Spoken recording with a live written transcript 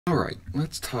Alright,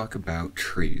 let's talk about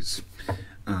trees.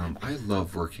 I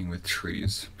love working with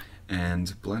trees, and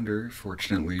Blender,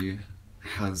 fortunately,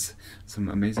 has some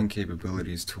amazing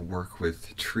capabilities to work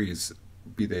with trees,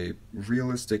 be they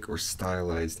realistic or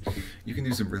stylized. You can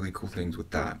do some really cool things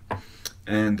with that.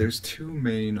 And there's two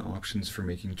main options for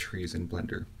making trees in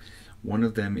Blender. One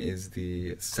of them is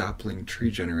the Sapling Tree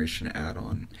Generation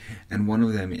add-on, and one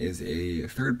of them is a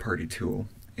third-party tool,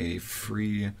 a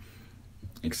free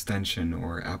extension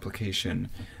or application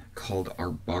called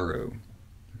Arbaro.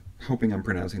 Hoping I'm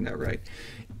pronouncing that right.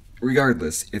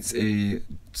 Regardless, it's a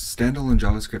standalone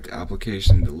JavaScript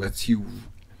application that lets you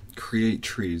create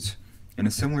trees in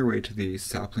a similar way to the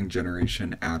Sapling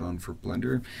Generation add-on for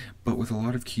Blender, but with a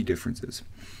lot of key differences.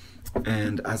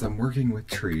 And as I'm working with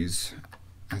trees,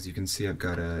 as you can see, I've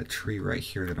got a tree right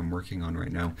here that I'm working on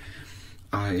right now.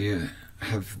 I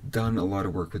have done a lot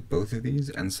of work with both of these,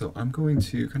 and so I'm going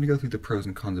to kind of go through the pros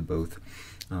and cons of both,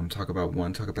 talk about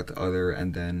one, talk about the other,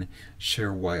 and then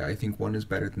share why I think one is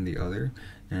better than the other,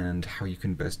 and how you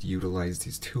can best utilize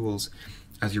these tools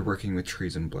as you're working with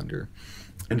trees in Blender.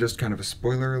 And just kind of a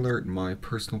spoiler alert, my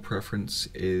personal preference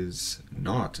is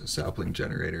not a sapling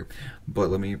generator,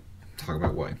 but let me talk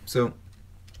about why. So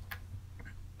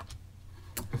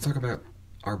let's talk about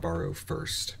Arbaro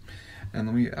first. And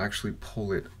let me actually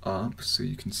pull it up so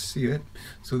you can see it.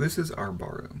 So this is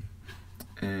Arbaro,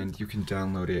 and you can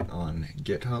download it on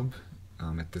GitHub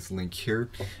at this link here.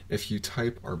 If you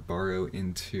type Arbaro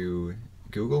into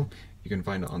Google, you can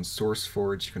find it on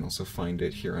SourceForge. You can also find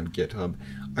it here on GitHub.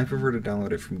 I prefer to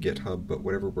download it from GitHub, but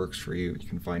whatever works for you, you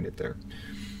can find it there.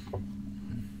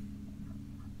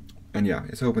 And yeah,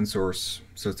 it's open source,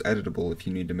 so it's editable if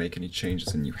you need to make any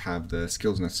changes and you have the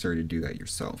skills necessary to do that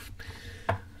yourself.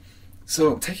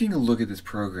 So, taking a look at this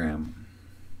program,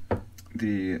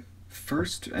 the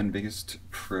first and biggest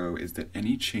pro is that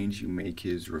any change you make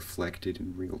is reflected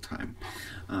in real time.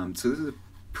 So this is a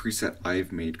preset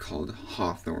I've made called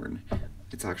Hawthorne.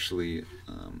 It's actually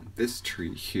this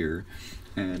tree here,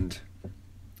 and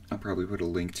I'll probably put a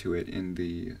link to it in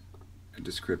the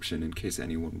description in case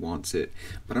anyone wants it,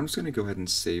 but I'm just going to go ahead and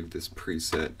save this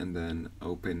preset and then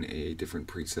open a different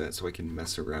preset so I can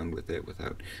mess around with it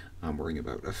without worrying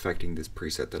about affecting this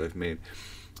preset that I've made.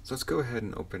 So let's go ahead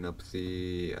and open up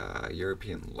the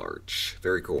European Larch.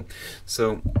 Very cool.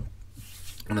 So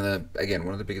one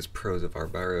of the biggest pros of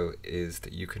Arbaro is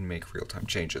that you can make real-time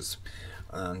changes.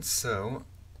 So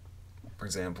for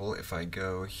example, if I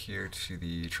go here to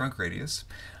the trunk radius,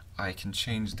 I can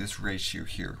change this ratio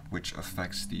here, which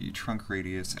affects the trunk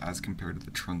radius as compared to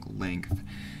the trunk length,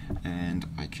 and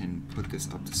I can put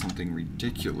this up to something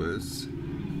ridiculous,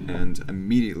 and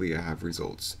immediately I have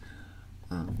results.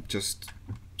 Just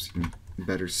so you can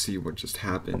better see what just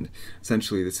happened.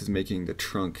 Essentially, this is making the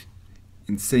trunk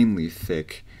insanely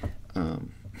thick,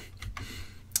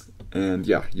 and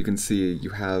yeah, you can see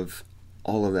you have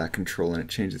all of that control and it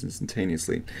changes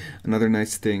instantaneously. Another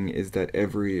nice thing is that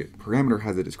every parameter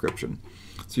has a description.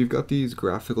 So you've got these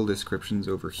graphical descriptions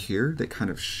over here that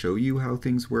kind of show you how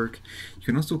things work. You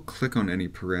can also click on any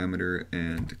parameter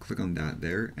and click on that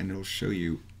there, and it'll show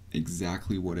you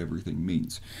exactly what everything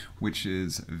means, which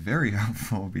is very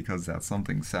helpful because that's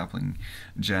something Sapling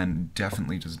Gen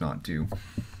definitely does not do.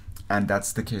 And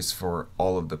that's the case for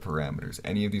all of the parameters.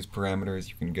 Any of these parameters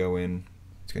you can go in,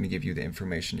 it's going to give you the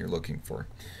information you're looking for.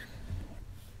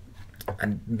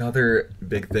 Another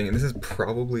big thing, and this is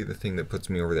probably the thing that puts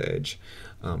me over the edge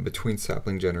between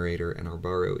Sapling Generator and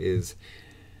Arbaro, is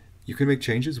you can make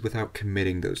changes without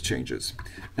committing those changes.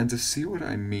 And to see what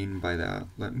I mean by that,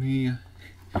 let me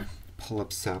pull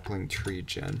up Sapling Tree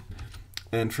Gen.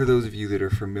 And for those of you that are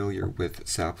familiar with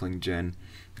Sapling Gen,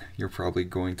 you're probably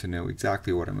going to know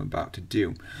exactly what I'm about to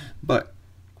do. But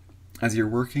as you're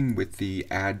working with the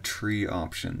add tree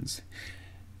options,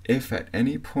 if at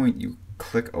any point you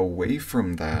click away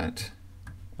from that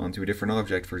onto a different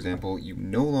object, for example, you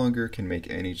no longer can make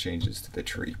any changes to the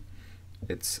tree.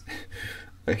 It's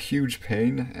a huge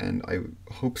pain, and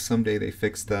I hope someday they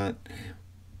fix that,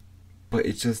 but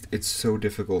it's so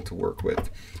difficult to work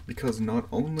with, because not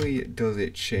only does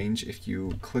it change if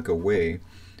you click away,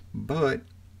 but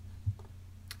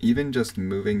even just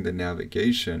moving the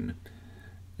navigation,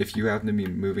 if you happen to be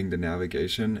moving the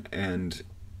navigation and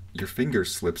your finger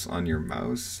slips on your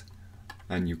mouse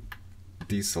and you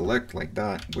deselect like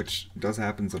that, which does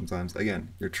happen sometimes, again,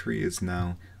 your tree is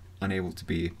now unable to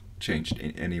be changed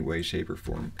in any way, shape, or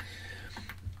form.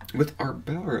 With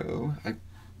Arbaro, I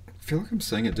feel like I'm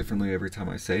saying it differently every time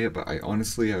I say it, but I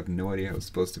honestly have no idea how it's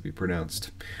supposed to be pronounced.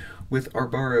 With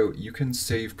Arbaro, you can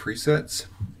save presets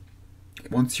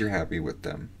once you're happy with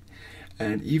them.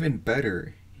 And even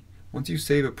better, Once you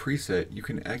save a preset, you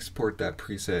can export that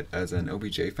preset as an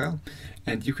OBJ file,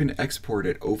 and you can export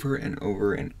it over and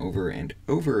over and over and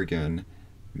over again,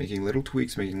 making little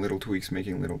tweaks, making little tweaks,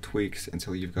 making little tweaks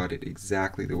until you've got it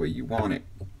exactly the way you want it.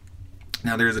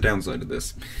 Now there is a downside to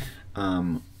this.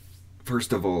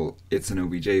 First of all, it's an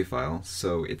OBJ file,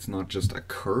 so it's not just a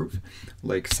curve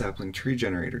like Sapling Tree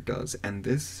Generator does. And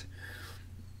this,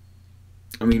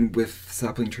 I mean, with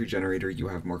Sapling Tree Generator, you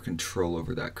have more control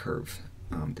over that curve.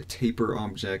 The taper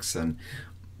objects and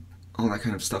all that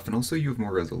kind of stuff, and also you have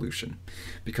more resolution.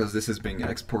 Because this is being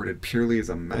exported purely as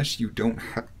a mesh, you don't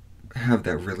have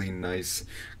that really nice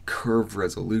curve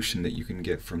resolution that you can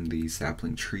get from the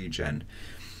Sapling Tree Gen.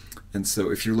 And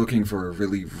so if you're looking for a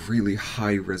really, really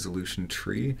high resolution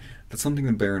tree, that's something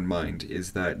to bear in mind,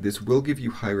 is that this will give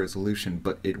you high resolution,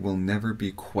 but it will never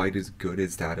be quite as good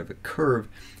as that of a curve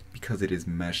because it is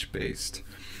mesh based.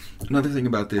 Another thing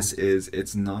about this is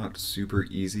it's not super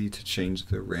easy to change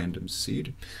the random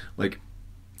seed. Like,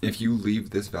 if you leave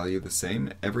this value the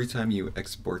same, every time you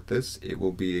export this, it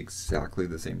will be exactly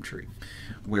the same tree.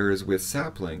 Whereas with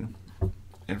Sapling,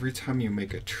 every time you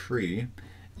make a tree,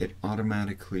 it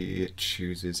automatically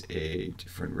chooses a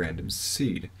different random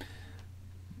seed.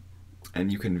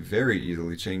 And you can very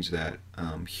easily change that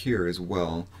here as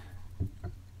well,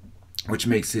 which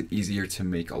makes it easier to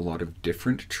make a lot of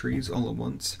different trees all at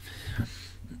once.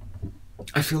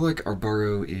 I feel like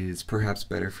Arbaro is perhaps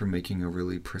better for making a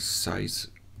really precise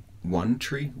one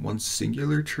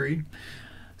singular tree.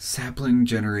 Sapling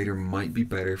Generator might be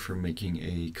better for making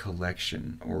a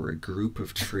collection or a group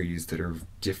of trees that are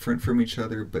different from each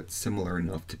other but similar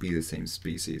enough to be the same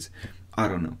species. I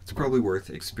don't know. It's probably worth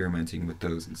experimenting with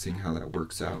those and seeing how that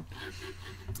works out.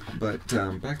 But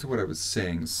back to what I was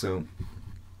saying. So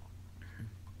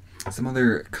some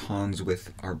other cons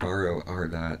with Arbaro are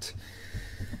that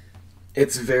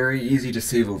it's very easy to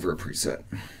save over a preset.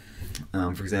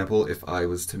 For example, if I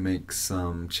was to make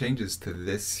some changes to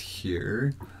this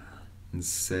here and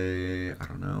say, I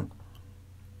don't know,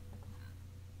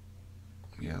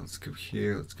 yeah, let's go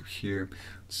here, let's go here.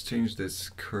 Let's change this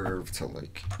curve to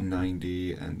like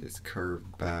 90 and this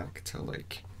curve back to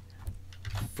like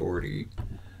 40.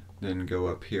 Then go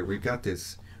up here. We've got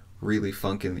this really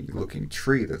funky looking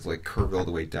tree that's like curved all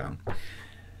the way down.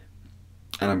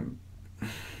 And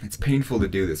it's painful to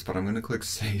do this, but I'm going to click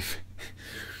save.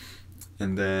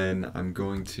 And then I'm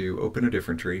going to open a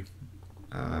different tree,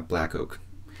 black oak.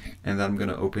 And then I'm going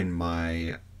to open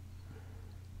my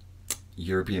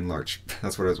European larch.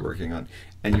 That's what I was working on.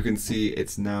 And you can see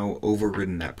it's now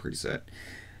overridden that preset.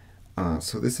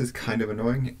 So this is kind of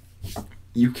annoying.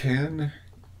 You can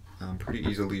pretty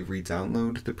easily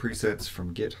re-download the presets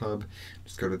from GitHub.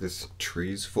 Just go to this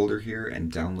trees folder here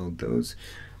and download those.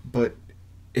 But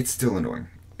it's still annoying.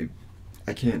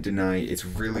 I can't deny it's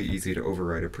really easy to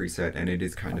override a preset, and it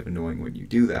is kind of annoying when you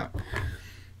do that.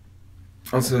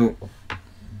 Also,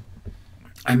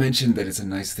 I mentioned that it's a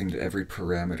nice thing that every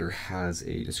parameter has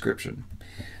a description.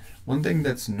 One thing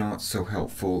that's not so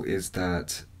helpful is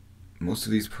that most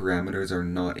of these parameters are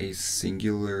not a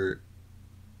singular...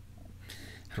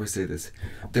 How do I say this?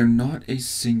 They're not a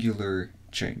singular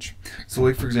change. So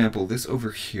like, for example, this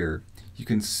over here, you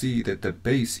can see that the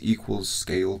base equals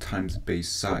scale times base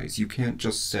size. You can't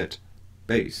just set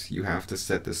base. You have to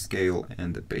set the scale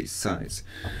and the base size.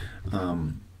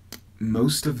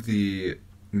 Most of the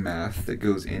math that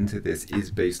goes into this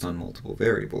is based on multiple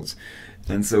variables.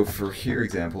 And so for here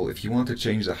example, if you want to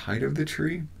change the height of the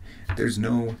tree, there's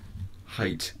no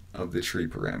height of the tree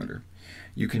parameter.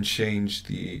 You can change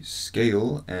the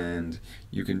scale, and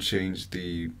you can change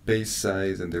the base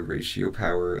size and the ratio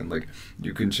power, and like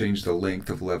you can change the length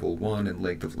of level 1 and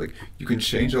length of you can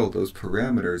change all those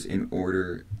parameters in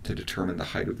order to determine the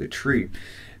height of the tree.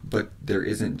 But there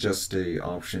isn't just a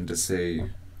option to say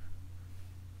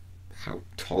how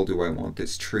tall do I want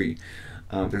this tree.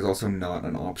 There's also not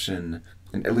an option,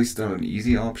 and at least not an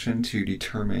easy option, to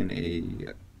determine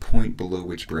a point below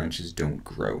which branches don't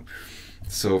grow.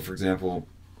 So for example,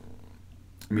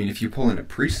 I mean, if you pull in a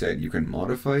preset, you can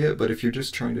modify it, but if you're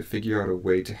just trying to figure out a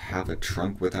way to have a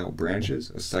trunk without branches,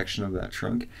 a section of that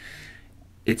trunk,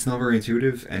 it's not very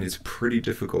intuitive, and it's pretty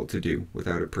difficult to do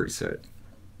without a preset.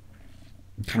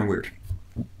 Kind of weird.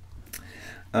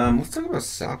 Let's talk about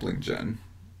Sapling Gen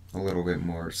a little bit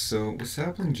more. So with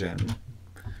Sapling Gen,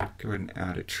 go ahead and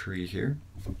add a tree here.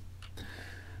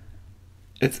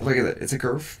 It's like that. It's a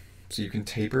curve, so you can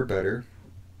taper better.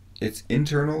 It's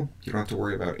internal. You don't have to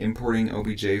worry about importing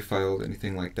OBJ files,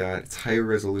 anything like that. It's higher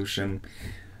resolution.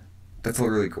 That's all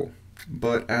really cool.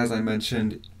 But as I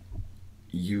mentioned,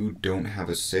 you don't have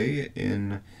a say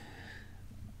in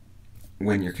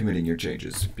when you're committing your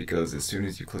changes, because as soon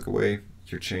as you click away,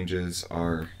 your changes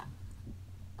are,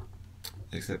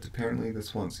 except apparently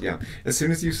this one's, yeah, as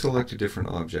soon as you select a different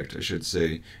object, I should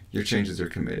say, your changes are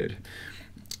committed.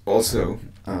 Also,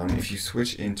 if you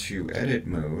switch into edit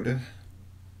mode,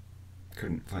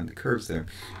 couldn't find the curves there,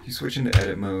 if you switch into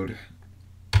edit mode,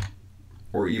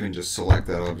 or even just select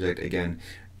that object, again,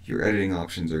 your editing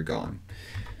options are gone.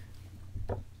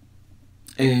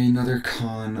 Another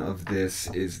con of this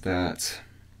is that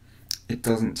it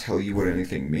doesn't tell you what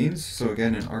anything means. So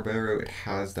again, in Arbaro, it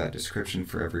has that description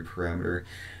for every parameter.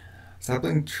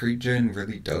 Sapling Gen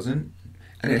really doesn't.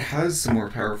 And it has some more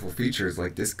powerful features,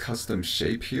 like this custom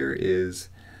shape here is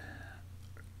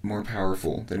more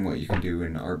powerful than what you can do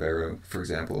in Arbaro, for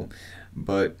example.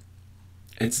 But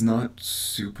it's not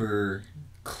super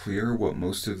clear what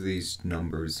most of these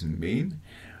numbers mean.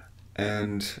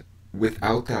 And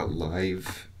without that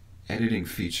live editing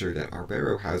feature that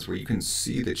Arbaro has, where you can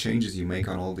see the changes you make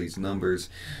on all these numbers,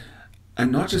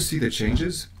 and not just see the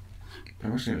changes,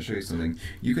 I'm actually going to show you something.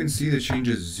 You can see the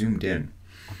changes zoomed in.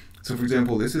 So for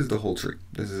example, this is the whole tree.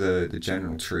 This is the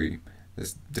general tree,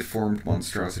 this deformed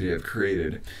monstrosity I've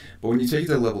created. But when you take it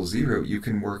to level 0, you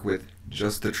can work with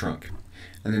just the trunk.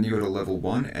 And then you go to level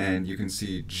 1 and you can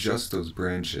see just those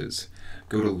branches.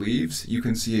 Go to leaves, you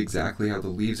can see exactly how the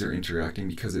leaves are interacting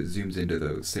because it zooms into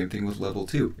those. Same thing with level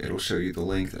 2. It'll show you the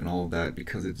length and all of that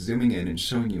because it's zooming in and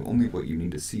showing you only what you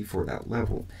need to see for that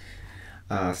level.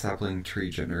 Sapling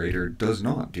Tree Generator does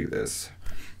not do this.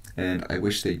 And I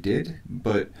wish they did,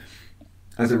 but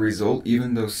as a result,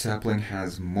 even though Sapling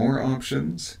has more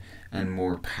options and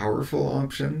more powerful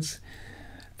options,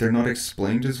 they're not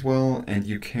explained as well, and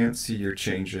you can't see your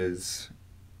changes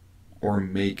or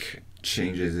make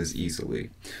changes as easily.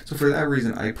 So for that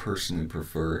reason, I personally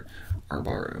prefer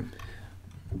Arbaro.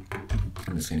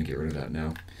 I'm just going to get rid of that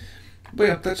now. But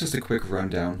yeah, that's just a quick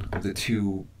rundown of the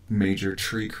two major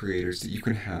tree creators that you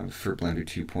can have for Blender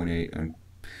 2.8. I'm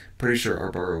pretty sure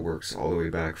Arbaro works all the way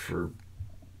back for,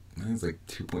 I think it's like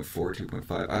 2.4,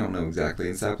 2.5, I don't know exactly.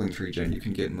 In Sapling Tree Gen, you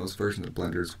can get in most versions of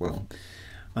Blender as well.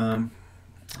 And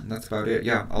that's about it.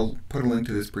 Yeah, I'll put a link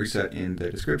to this preset in the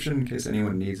description in case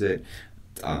anyone needs it.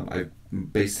 I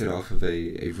based it off of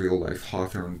a real-life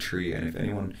hawthorn tree, and if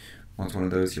anyone wants one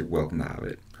of those, you're welcome to have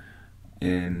it.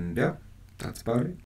 And yeah, that's about it.